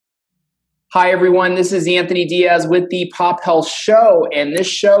Hi, everyone. This is Anthony Diaz with the Pop Health Show, and this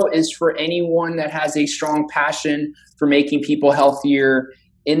show is for anyone that has a strong passion for making people healthier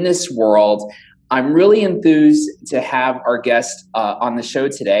in this world. I'm really enthused to have our guest on the show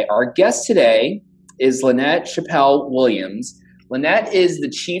today. Our guest today is Lynette Chappell-Williams. Lynette is the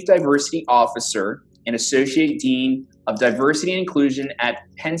Chief Diversity Officer and Associate Dean of Diversity and Inclusion at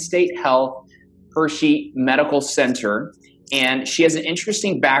Penn State Health Hershey Medical Center. And she has an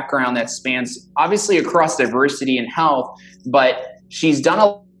interesting background that spans obviously across diversity and health, but she's done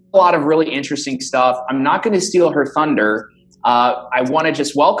a lot of really interesting stuff. I'm not going to steal her thunder. I want to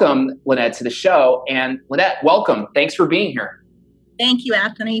just welcome Lynette to the show. And Lynette, welcome. Thanks for being here. Thank you,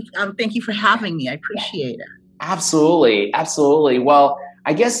 Anthony. Thank you for having me. I appreciate it. Absolutely. Absolutely. Well,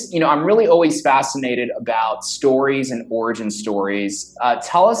 I guess, I'm really always fascinated about stories and origin stories.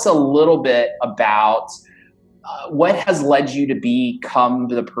 Tell us a little bit about what has led you to become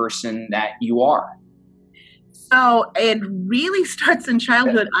the person that you are? So it really starts in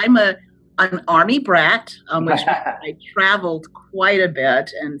childhood. I'm an Army brat, which I traveled quite a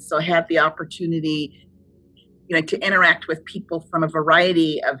bit, and so had the opportunity, to interact with people from a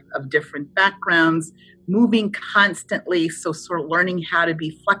variety of different backgrounds, moving constantly, so sort of learning how to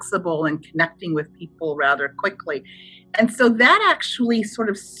be flexible and connecting with people rather quickly. And so that actually sort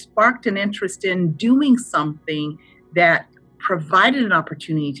of sparked an interest in doing something that provided an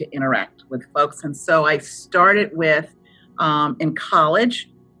opportunity to interact with folks. And so I started with, in college,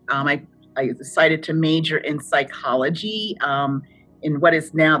 I decided to major in psychology in what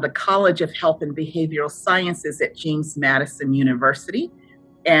is now the College of Health and Behavioral Sciences at James Madison University.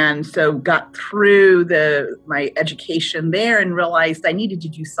 And so got through my education there and realized I needed to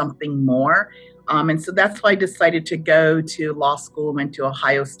do something more. And so that's why I decided to go to law school, went to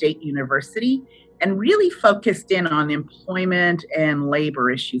Ohio State University, and really focused in on employment and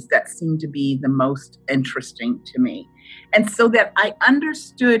labor issues that seemed to be the most interesting to me. And so that I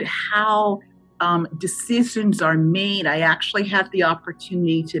understood how decisions are made. I actually had the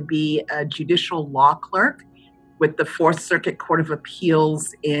opportunity to be a judicial law clerk with the Fourth Circuit Court of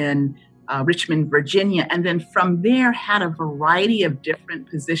Appeals in Richmond, Virginia, and then from there had a variety of different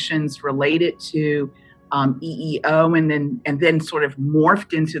positions related to EEO, and then sort of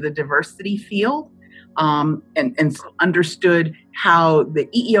morphed into the diversity field, and so understood how the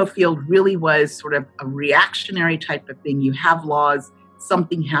EEO field really was sort of a reactionary type of thing. You have laws,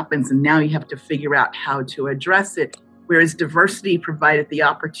 something happens, and now you have to figure out how to address it. Whereas diversity provided the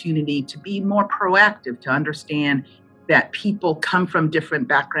opportunity to be more proactive, to understand that people come from different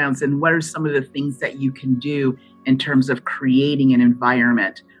backgrounds and what are some of the things that you can do in terms of creating an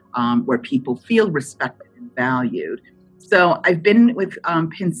environment where people feel respected and valued. So I've been with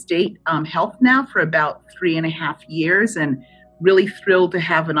Penn State Health now for about 3.5 years, and really thrilled to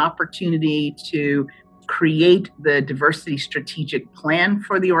have an opportunity to create the diversity strategic plan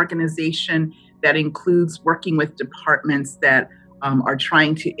for the organization that includes working with departments that are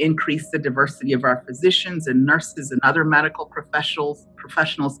trying to increase the diversity of our physicians and nurses and other medical professionals,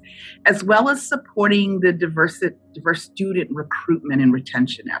 as well as supporting the diverse student recruitment and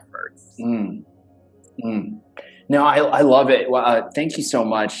retention efforts. No, I love it. Well, thank you so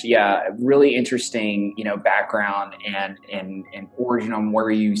much. Yeah, really interesting, background and origin on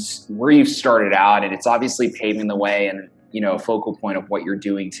where you started out, and it's obviously paving the way and a focal point of what you're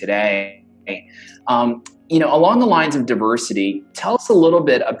doing today. Along the lines of diversity, tell us a little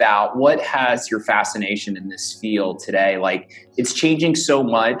bit about what has your fascination in this field today. Like, it's changing so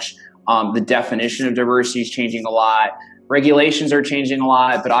much. The definition of diversity is changing a lot. Regulations are changing a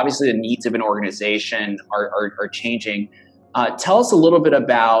lot, but obviously the needs of an organization are changing. Tell us a little bit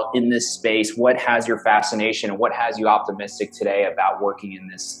about, in this space, what has your fascination and what has you optimistic today about working in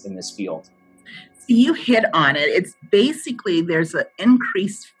this field? You hit on it. It's basically there's an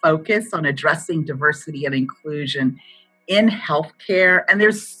increased focus on addressing diversity and inclusion in healthcare, and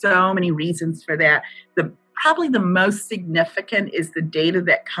there's so many reasons for that. Probably the most significant is the data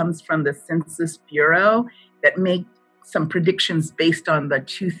that comes from the Census Bureau that make some predictions based on the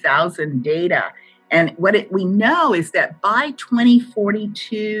 2000 data. And what we know is that by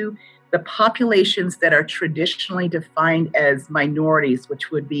 2042, the populations that are traditionally defined as minorities,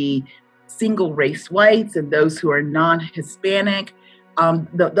 which would be single race whites and those who are non-Hispanic,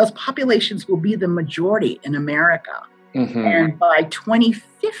 those populations will be the majority in America. Mm-hmm. And by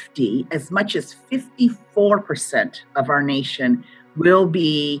 2050, as much as 54% of our nation will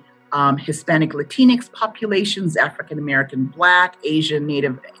be Hispanic Latinx populations, African American, Black, Asian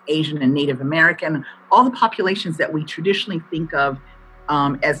and Native American, all the populations that we traditionally think of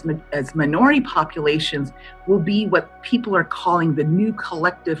as minority populations will be what people are calling the new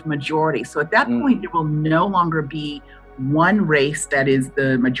collective majority. So at that point, there will no longer be one race that is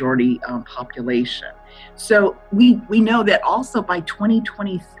the majority population. So we know that also by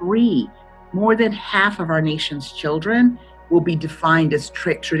 2023, more than half of our nation's children will be defined as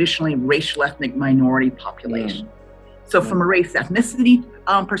traditionally racial ethnic minority population. So from a race ethnicity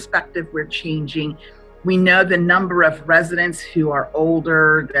perspective, we're changing. We know the number of residents who are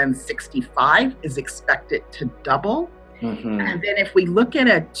older than 65 is expected to double. And then if we look at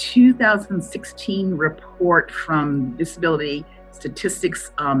a 2016 report from Disability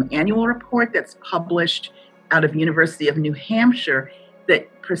Statistics annual report that's published out of University of New Hampshire, the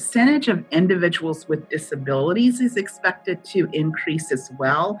percentage of individuals with disabilities is expected to increase as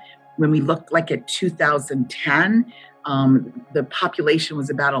well. When we look like at 2010, the population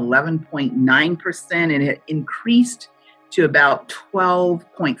was about 11.9%, and it increased to about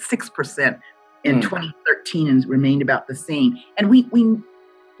 12.6% in 2013 and remained about the same. And we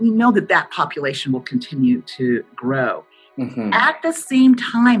know that population will continue to grow. At the same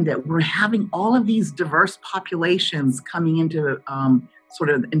time that we're having all of these diverse populations coming into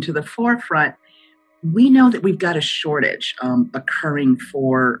into the forefront, we know that we've got a shortage occurring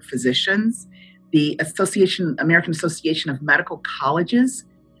for physicians. The American Association of Medical Colleges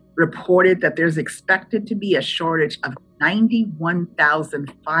reported that there's expected to be a shortage of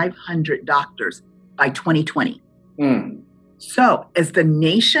 91,500 doctors by 2020. So as the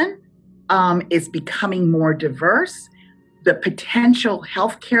nation is becoming more diverse, the potential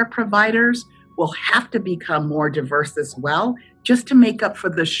healthcare providers will have to become more diverse as well, just to make up for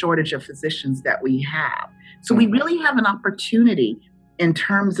the shortage of physicians that we have. So we really have an opportunity in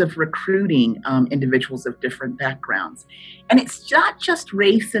terms of recruiting individuals of different backgrounds. And it's not just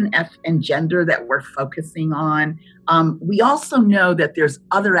race and gender that we're focusing on. We also know that there's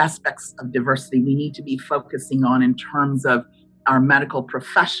other aspects of diversity we need to be focusing on in terms of our medical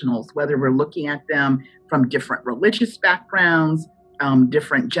professionals, whether we're looking at them from different religious backgrounds,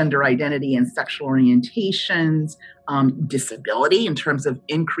 different gender identity and sexual orientations, disability in terms of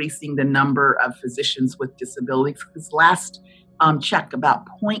increasing the number of physicians with disabilities. This last check, about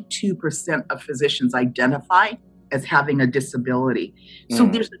 0.2% of physicians identify as having a disability. So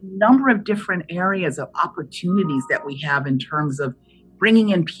there's a number of different areas of opportunities that we have in terms of bringing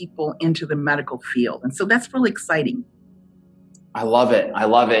in people into the medical field. And so that's really exciting. I love it.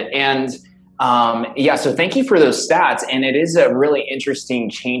 And so thank you for those stats. And it is a really interesting,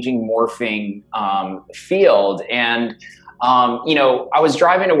 changing, morphing field. And I was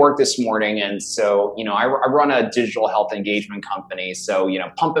driving to work this morning, and so, I run a digital health engagement company. So,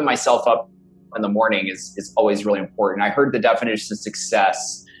 pumping myself up in the morning is always really important. I heard the definition of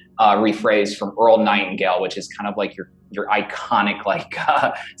success rephrased from Earl Nightingale, which is kind of like your iconic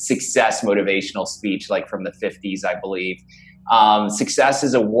success motivational speech, like from the 50s, I believe. Success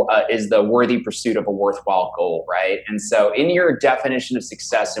is the worthy pursuit of a worthwhile goal, right? And so in your definition of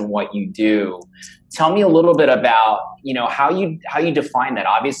success and what you do, tell me a little bit about, how you define that.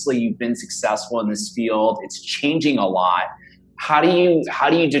 Obviously, you've been successful in this field. It's changing a lot. How do you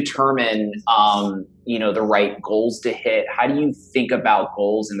determine, the right goals to hit? How do you think about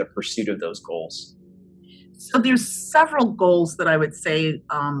goals and the pursuit of those goals? So there's several goals that I would say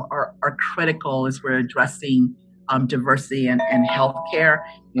are critical as we're addressing diversity and healthcare.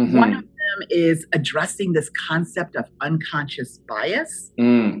 One of them is addressing this concept of unconscious bias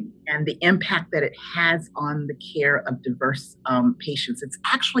and the impact that it has on the care of diverse patients. It's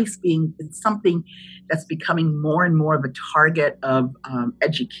actually it's something that's becoming more and more of a target of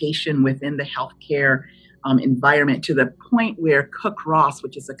education within the healthcare environment, to the point where Cook Ross,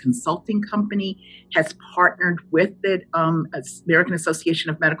 which is a consulting company, has partnered with the American Association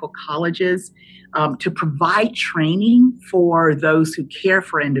of Medical Colleges to provide training for those who care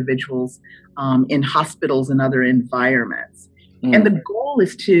for individuals in hospitals and other environments. And the goal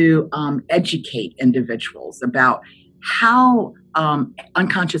is to educate individuals about how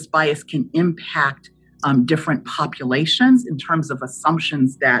unconscious bias can impact different populations in terms of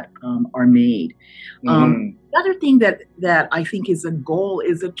assumptions that are made. The other thing that I think is a goal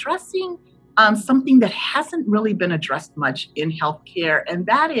is addressing something that hasn't really been addressed much in healthcare, and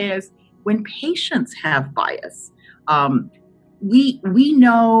that is when patients have bias. We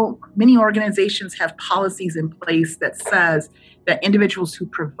know many organizations have policies in place that says that individuals who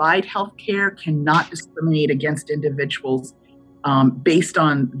provide healthcare cannot discriminate against individuals based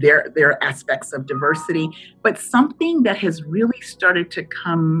on their aspects of diversity. But something that has really started to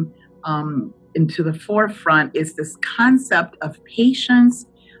come into the forefront is this concept of patients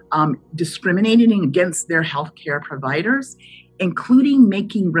discriminating against their healthcare providers. including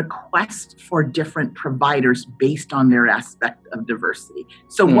making requests for different providers based on their aspect of diversity.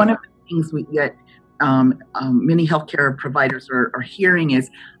 So one of the things that many healthcare providers are hearing is,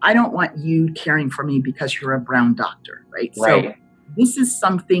 I don't want you caring for me because you're a brown doctor, right? So this is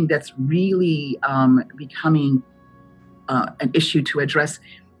something that's really becoming an issue to address.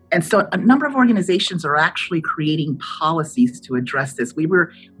 And so a number of organizations are actually creating policies to address this.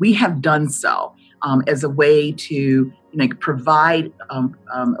 We have done so as a way to provide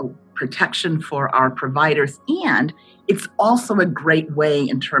protection for our providers, and it's also a great way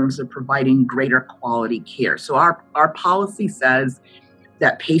in terms of providing greater quality care. So our policy says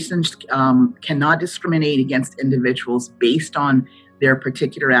that patients cannot discriminate against individuals based on their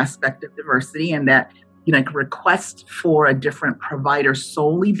particular aspect of diversity, and that request for a different provider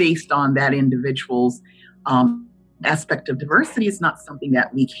solely based on that individual's aspect of diversity is not something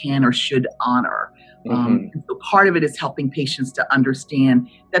that we can or should honor. And so part of it is helping patients to understand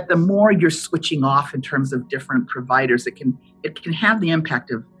that the more you're switching off in terms of different providers, it can have the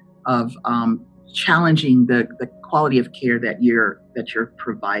impact of challenging the quality of care that you're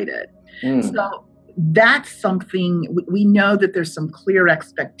provided. So that's something we know that there's some clear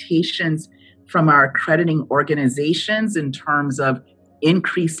expectations from our accrediting organizations in terms of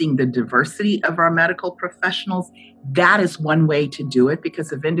increasing the diversity of our medical professionals. That is one way to do it,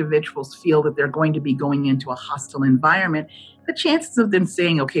 because if individuals feel that they're going to be going into a hostile environment, the chances of them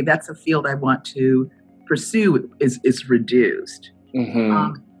saying, okay, that's a field I want to pursue is reduced.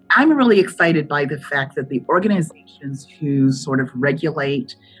 I'm really excited by the fact that the organizations who sort of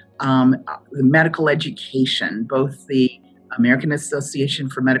regulate the medical education, both the American Association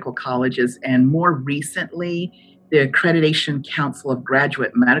for Medical Colleges and more recently the Accreditation Council of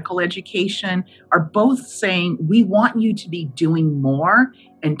Graduate Medical Education, are both saying we want you to be doing more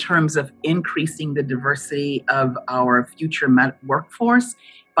in terms of increasing the diversity of our future workforce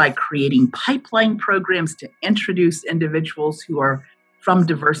by creating pipeline programs to introduce individuals who are from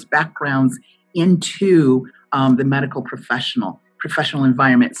diverse backgrounds into the medical professional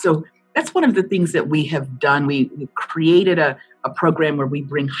environment. So that's one of the things that we have done. We created a program where we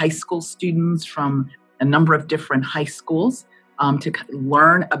bring high school students from a number of different high schools to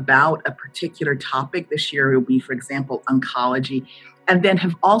learn about a particular topic. This year it will be, for example, oncology, and then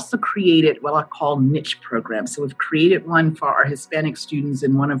have also created what I call niche programs. So we've created one for our Hispanic students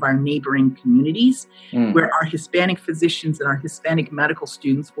in one of our neighboring communities, where our Hispanic physicians and our Hispanic medical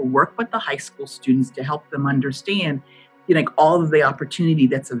students will work with the high school students to help them understand all of the opportunity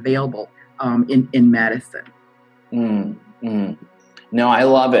that's available in medicine. No, I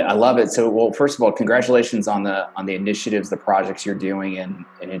love it. I love it. So, well, first of all, congratulations on the initiatives, the projects you're doing, and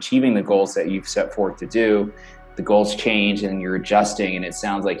achieving the goals that you've set forth to do. The goals change and you're adjusting, and it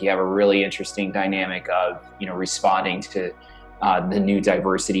sounds like you have a really interesting dynamic of responding to the new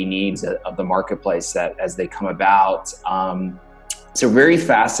diversity needs of the marketplace that as they come about. So very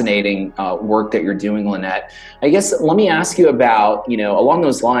fascinating work that you're doing, Lynette. I guess let me ask you about, along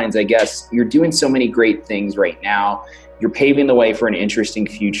those lines, I guess you're doing so many great things right now. You're paving the way for an interesting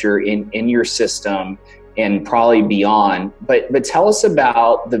future in your system and probably beyond. But tell us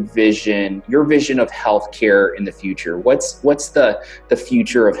about your vision of healthcare in the future. What's the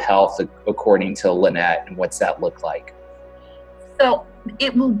future of health according to Lynette, and what's that look like? So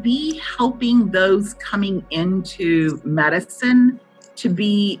it will be helping those coming into medicine to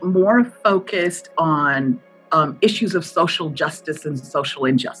be more focused on issues of social justice and social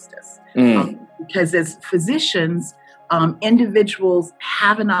injustice. Because as physicians, individuals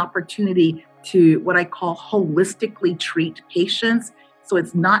have an opportunity to what I call holistically treat patients. So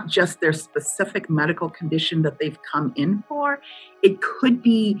it's not just their specific medical condition that they've come in for. It could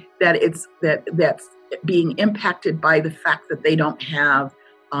be that that's being impacted by the fact that they don't have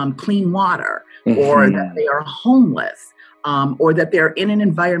clean water, or that they are homeless, or that they're in an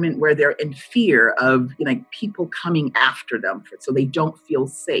environment where they're in fear of people coming after them, so they don't feel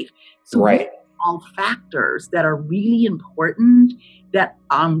safe. So these are all factors that are really important that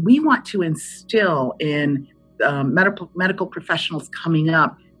we want to instill in medical professionals coming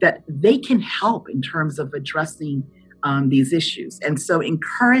up, that they can help in terms of addressing these issues. And so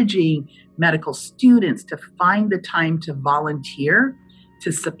encouraging medical students to find the time to volunteer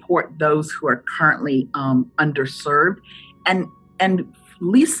to support those who are currently underserved, and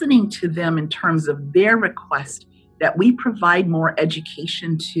listening to them in terms of their request that we provide more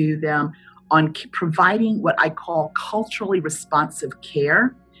education to them on providing what I call culturally responsive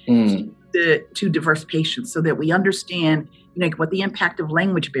care to diverse patients, so that we understand what the impact of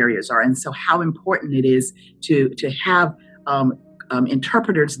language barriers are, and so how important it is to have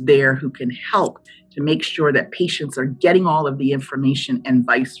interpreters there who can help to make sure that patients are getting all of the information and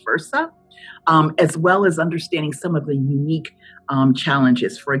vice versa, as well as understanding some of the unique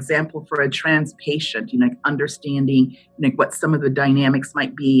challenges. For example, for a trans patient, understanding what some of the dynamics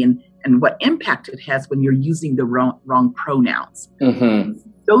might be and what impact it has when you're using the wrong pronouns. Mm-hmm.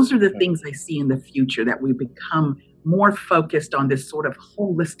 Those are the things I see in the future, that we become more focused on this sort of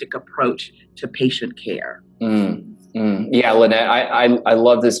holistic approach to patient care. Yeah, Lynette, I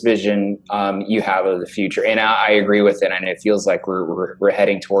love this vision you have of the future, and I agree with it. And it feels like we're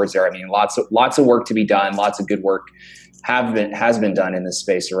heading towards there. I mean, lots of work to be done. Lots of good work has been done in this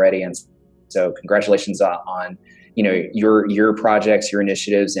space already, and so congratulations on your projects, your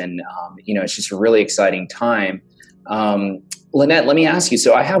initiatives, and it's just a really exciting time. Lynette, let me ask you.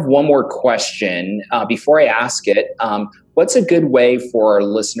 So I have one more question before I ask it. What's a good way for our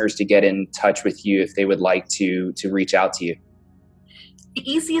listeners to get in touch with you if they would like to reach out to you? The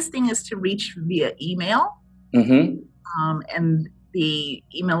easiest thing is to reach via email. Mm-hmm. And the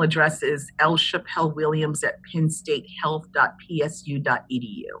email address is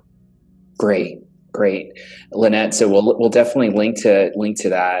lchappell.williams@pennstatehealth.psu.edu. Great, Lynette. So we'll definitely link to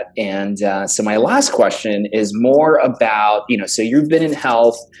that. And so my last question is more about, so you've been in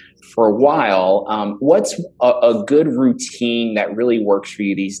health for a while. What's a good routine that really works for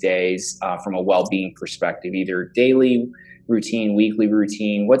you these days from a well-being perspective, either daily routine, weekly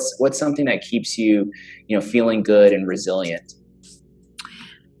routine? What's something that keeps you, feeling good and resilient?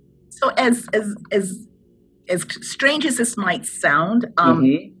 So as strange as this might sound,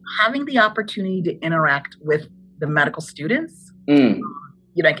 having the opportunity to interact with the medical students, and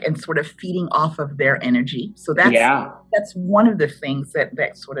sort of feeding off of their energy. So that's one of the things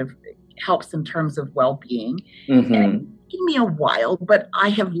that sort of helps in terms of well-being. And it's taken me a while, but I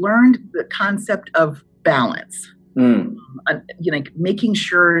have learned the concept of balance. Making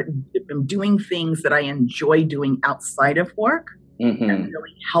sure I'm doing things that I enjoy doing outside of work. That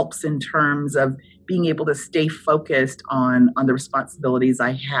really helps in terms of being able to stay focused on the responsibilities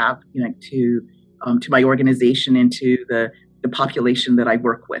I have, to my organization and to the population that I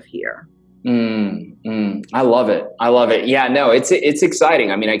work with here. I love it. Yeah, no, it's exciting.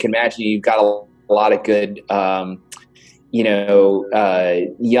 I mean, I can imagine you've got a lot of good,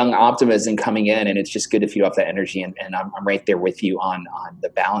 young optimism coming in, and it's just good to feed off that energy. And I'm right there with you on the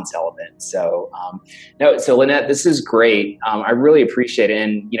balance element. So, so Lynette, this is great. I really appreciate it.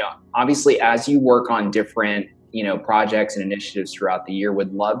 And, obviously as you work on different, projects and initiatives throughout the year,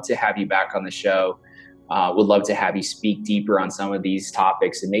 would love to have you back on the show. Would love to have you speak deeper on some of these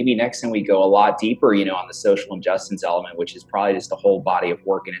topics. And maybe next time we go a lot deeper, on the social injustice element, which is probably just a whole body of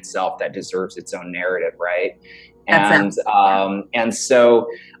work in itself that deserves its own narrative, right? And so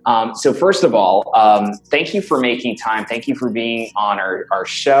first of all, thank you for making time. Thank you for being on our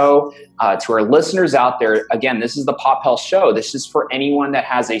show. To our listeners out there, again, this is the Pop Health Show. This is for anyone that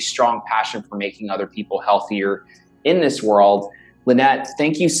has a strong passion for making other people healthier in this world. Lynette,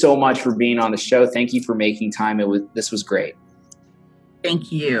 thank you so much for being on the show. Thank you for making time. This was great.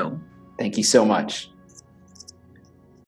 Thank you. Thank you so much.